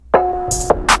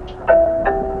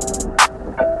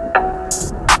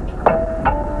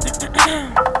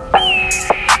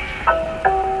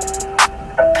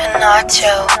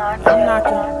Nacho. I'm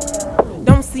knocking.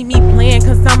 Don't see me playing,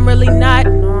 cause I'm really not.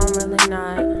 No, I'm really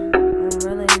not. I'm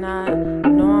really not.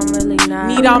 No, I'm really not.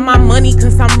 Need all my money,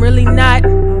 cause I'm really not.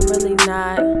 I'm really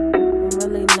not. I'm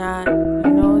really not.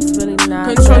 You know it's really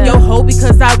not. Control your hoe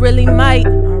because I really might. I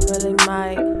really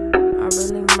might. I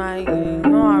really might. You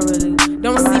know I really.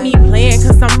 Don't see me playing,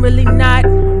 cause I'm really not.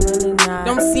 I'm really not.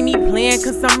 Don't see me playing,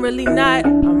 cause I'm really not.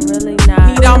 I'm really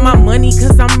not. Need all my money,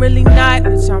 cause I'm really not.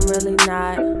 Bitch, I'm really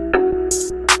not.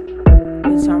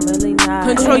 Bitch, I'm really not.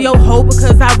 Control your hoe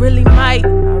because I really might. I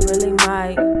really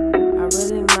might. I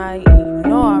really might. You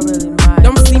know I really might.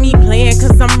 Don't see me playing,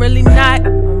 cause I'm really not.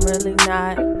 I'm really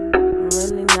not. I'm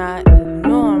really not. You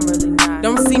know I'm really not.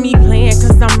 Don't see me playing,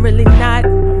 cause I'm really not.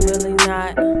 I'm really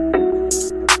not.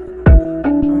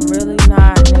 I'm really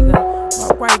not, nigga.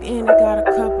 Walk right in, I got a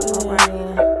couple in.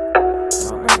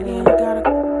 Walk right in, I got it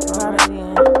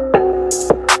in.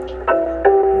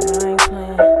 I ain't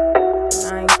playing.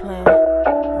 I ain't playing.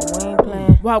 We ain't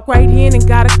playing. Walk right in and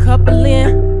got a couple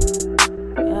in.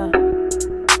 Yeah.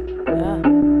 Yeah.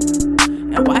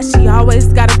 And why she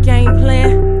always got a game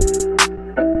plan?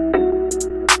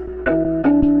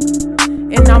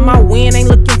 And now my win ain't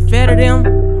looking fair to them.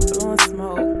 I'm blowing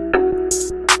smoke.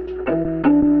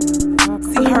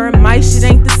 See her and my shit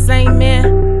ain't the same, man.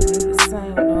 Ain't the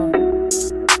same, no.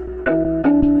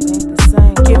 It ain't the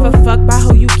same. Give a fuck about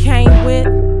who you came with.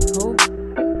 Who?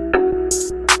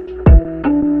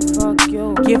 Fuck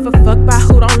you. Give a fuck about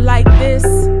who don't like this.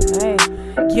 Hey.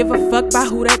 Give a fuck about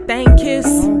who that thing kiss.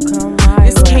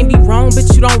 This can't be wrong,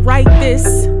 but you don't write this.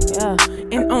 Yeah.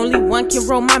 And only one can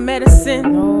roll my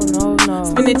medicine. No.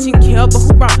 Spinach and kale, but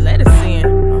who brought lettuce in?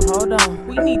 Hold on.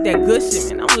 We need that good shit,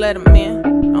 man. Don't let him in.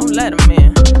 Don't let him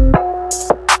in.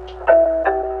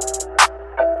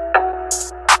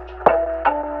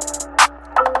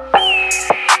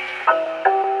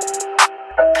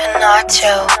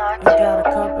 Nacho. I got a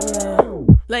couple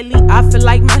in. Lately, I feel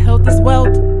like my health is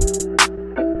wealth.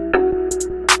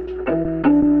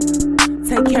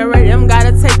 Take care of them,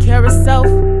 gotta take care of self.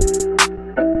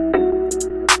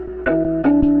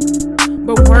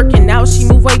 But working out, she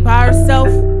move away by herself.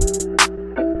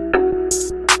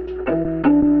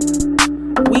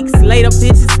 Weeks later,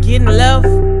 bitches getting left.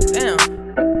 Damn.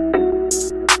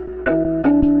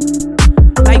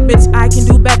 Like, bitch, I can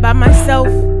do bad by myself.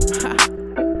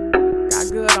 Got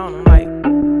good on them, like.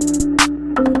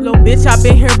 Little bitch, I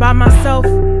been here by myself.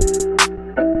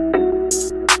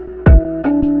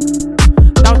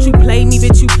 Thought you played me,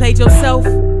 bitch, you played yourself.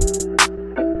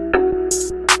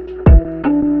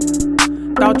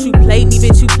 Thought you played me,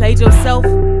 bitch, you played yourself.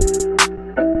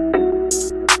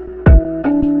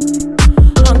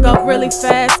 Hung up really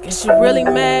fast, guess you really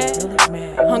mad.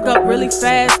 Hung up really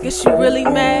fast, guess you really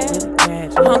mad.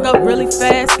 Hung up really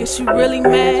fast, guess you really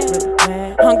mad.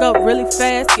 Hung up really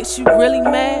fast, guess you really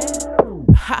mad.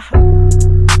 Ha.